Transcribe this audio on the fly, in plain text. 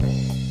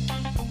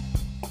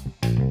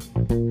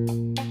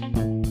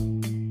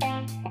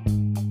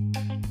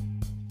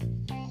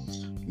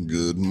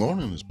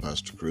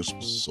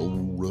crisp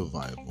soul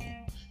revival.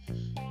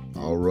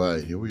 All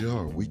right, here we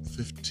are, week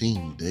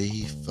 15, day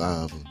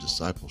 5 of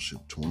Discipleship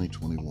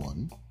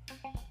 2021.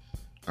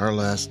 Our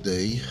last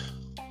day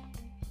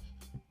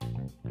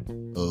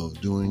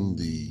of doing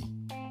the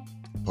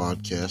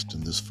podcast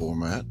in this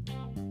format.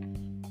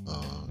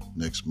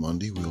 Next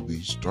Monday, we'll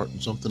be starting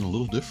something a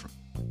little different.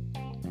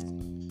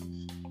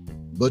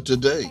 But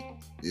today,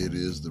 it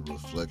is the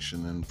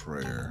reflection and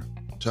prayer.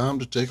 Time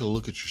to take a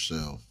look at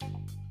yourself.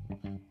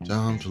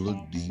 Time to look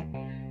deep.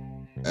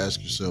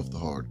 Ask yourself the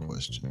hard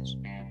questions.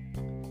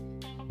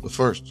 But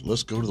first,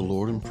 let's go to the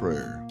Lord in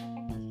prayer.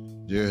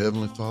 Dear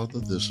Heavenly Father,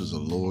 this is a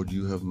Lord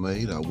you have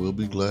made. I will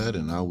be glad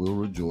and I will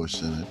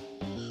rejoice in it.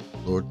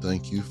 Lord,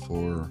 thank you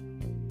for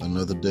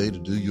another day to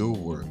do your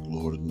work.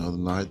 Lord, another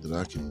night that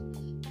I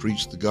can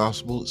preach the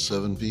gospel at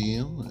 7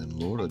 p.m. And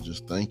Lord, I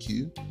just thank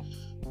you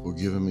for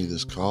giving me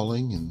this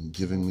calling and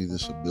giving me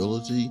this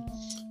ability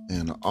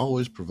and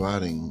always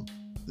providing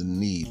the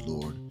need,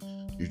 Lord.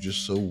 You're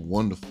just so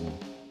wonderful.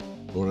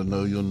 Lord, I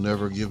know you'll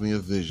never give me a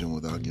vision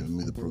without giving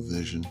me the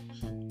provision.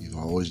 You've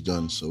always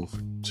done so for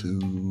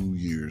 2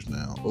 years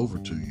now, over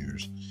 2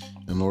 years.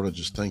 And Lord, I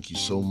just thank you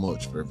so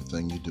much for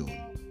everything you're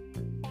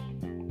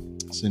doing.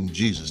 It's in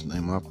Jesus'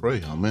 name I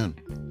pray. Amen.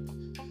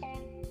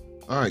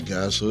 All right,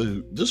 guys,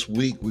 so this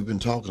week we've been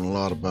talking a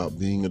lot about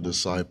being a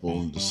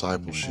disciple and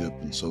discipleship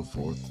and so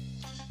forth.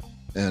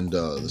 And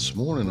this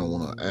morning I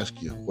want to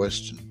ask you a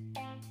question.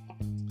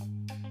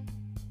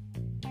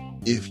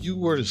 If you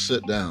were to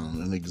sit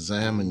down and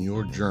examine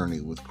your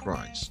journey with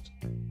Christ,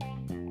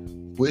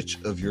 which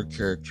of your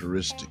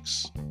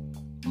characteristics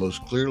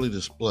most clearly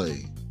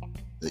display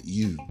that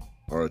you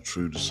are a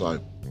true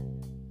disciple?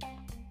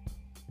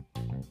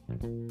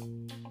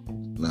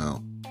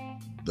 Now,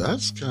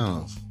 that's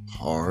kind of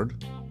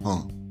hard,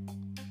 huh?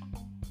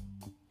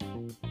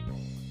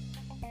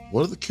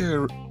 What are the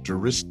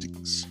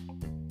characteristics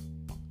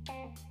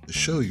that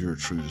show you're a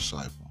true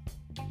disciple?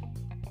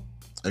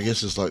 I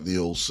guess it's like the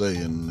old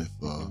saying,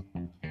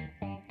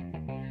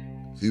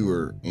 if you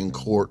were in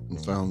court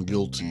and found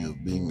guilty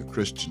of being a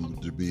Christian,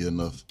 would there be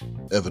enough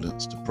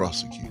evidence to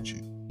prosecute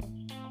you?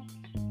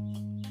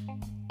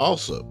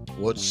 Also,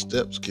 what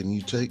steps can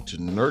you take to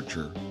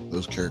nurture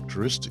those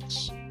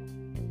characteristics?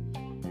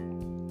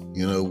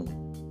 You know,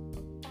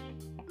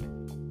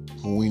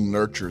 when we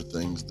nurture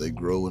things, they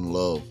grow in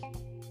love.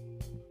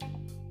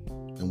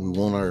 And we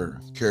want our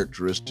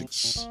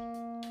characteristics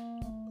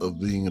of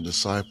being a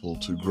disciple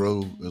to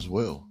grow as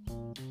well.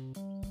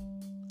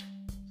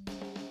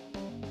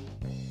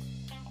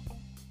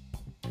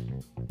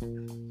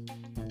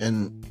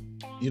 And,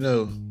 you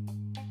know,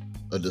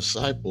 a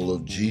disciple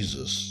of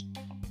Jesus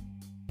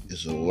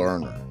is a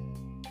learner,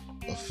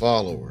 a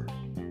follower,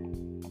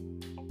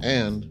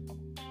 and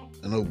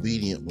an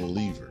obedient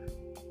believer.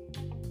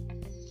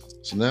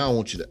 So now I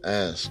want you to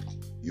ask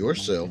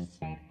yourself,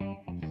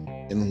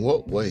 in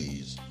what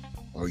ways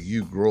are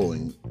you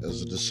growing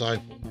as a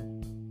disciple?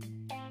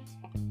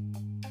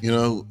 You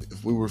know,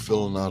 if we were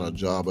filling out a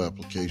job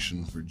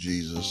application for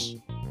Jesus,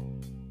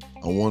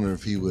 I wonder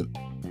if he would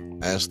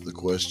ask the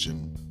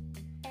question,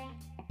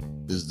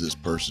 is this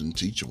person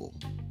teachable?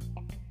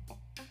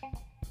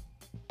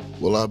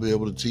 Will I be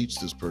able to teach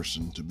this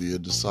person to be a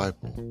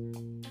disciple?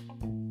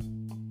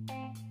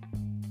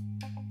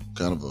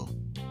 Kind of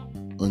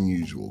an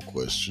unusual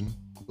question,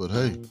 but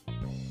hey,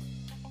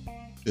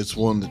 it's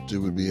one that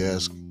would be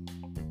asked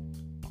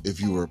if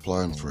you were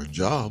applying for a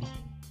job.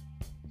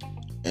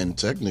 And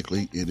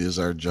technically, it is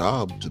our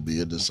job to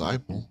be a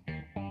disciple,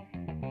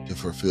 to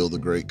fulfill the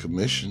Great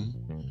Commission,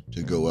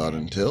 to go out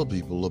and tell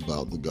people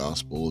about the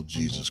gospel of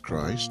Jesus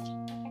Christ.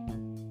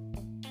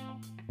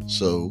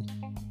 So,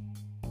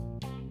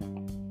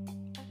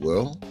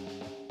 well,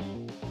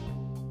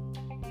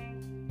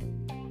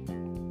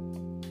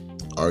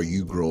 are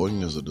you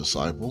growing as a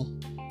disciple?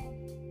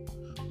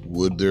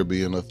 Would there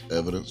be enough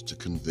evidence to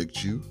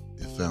convict you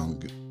if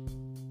found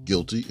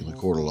guilty in a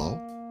court of law?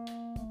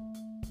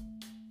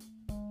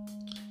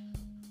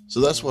 So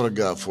that's what I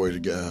got for you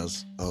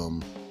guys.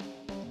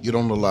 Get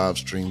on the live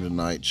stream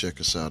tonight. Check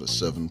us out at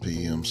 7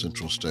 p.m.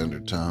 Central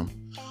Standard Time.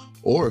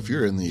 Or if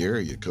you're in the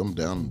area, come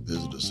down and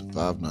visit us at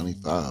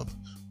 595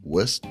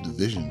 West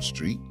Division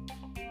Street,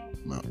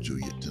 Mount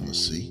Juliet,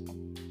 Tennessee.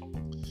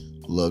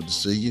 Love to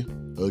see you.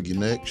 Hug your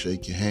neck,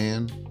 shake your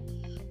hand.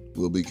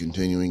 We'll be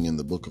continuing in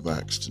the book of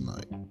Acts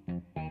tonight.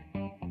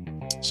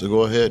 So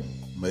go ahead,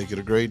 make it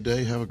a great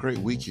day. Have a great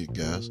weekend,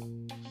 guys.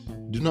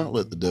 Do not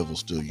let the devil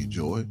steal your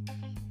joy.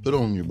 Put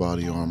on your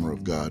body armor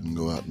of God and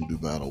go out and do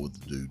battle with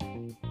the dude.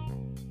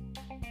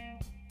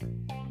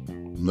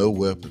 No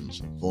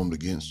weapons formed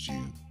against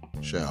you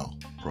shall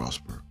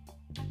prosper.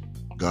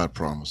 God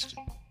promised it,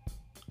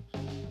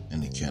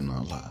 and he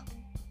cannot lie.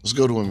 Let's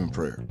go to him in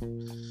prayer.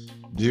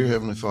 Dear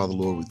Heavenly Father,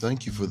 Lord, we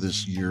thank you for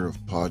this year of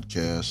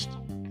podcast,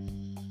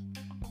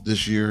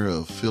 this year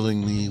of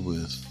filling me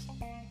with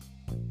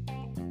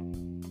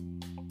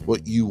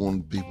what you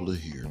wanted people to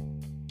hear,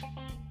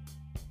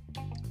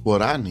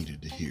 what I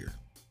needed to hear.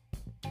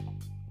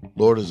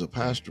 Lord, as a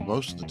pastor,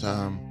 most of the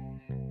time,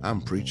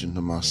 I'm preaching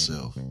to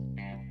myself.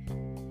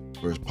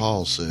 For as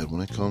Paul said, when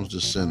it comes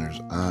to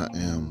sinners, I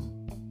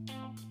am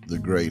the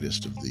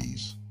greatest of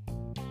these.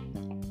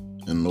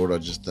 And Lord, I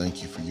just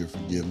thank you for your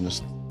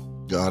forgiveness.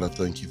 God, I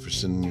thank you for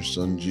sending your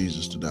son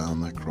Jesus to die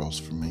on that cross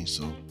for me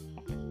so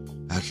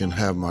I can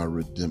have my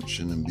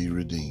redemption and be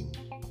redeemed.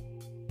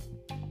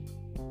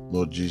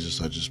 Lord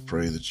Jesus, I just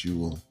pray that you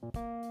will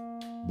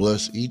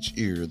bless each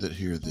ear that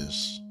hear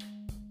this.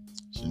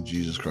 It's in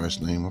Jesus Christ's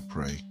name I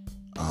pray.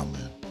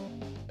 Amen.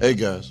 Hey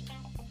guys,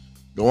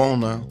 go on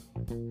now.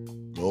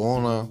 Go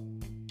on now.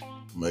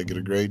 Make it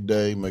a great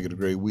day. Make it a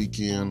great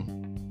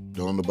weekend.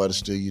 Don't let nobody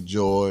steal your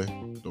joy.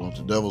 Don't let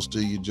the devil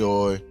steal your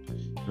joy.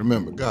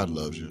 Remember, God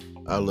loves you.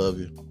 I love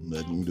you.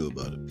 Nothing you can do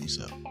about it. Peace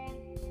out.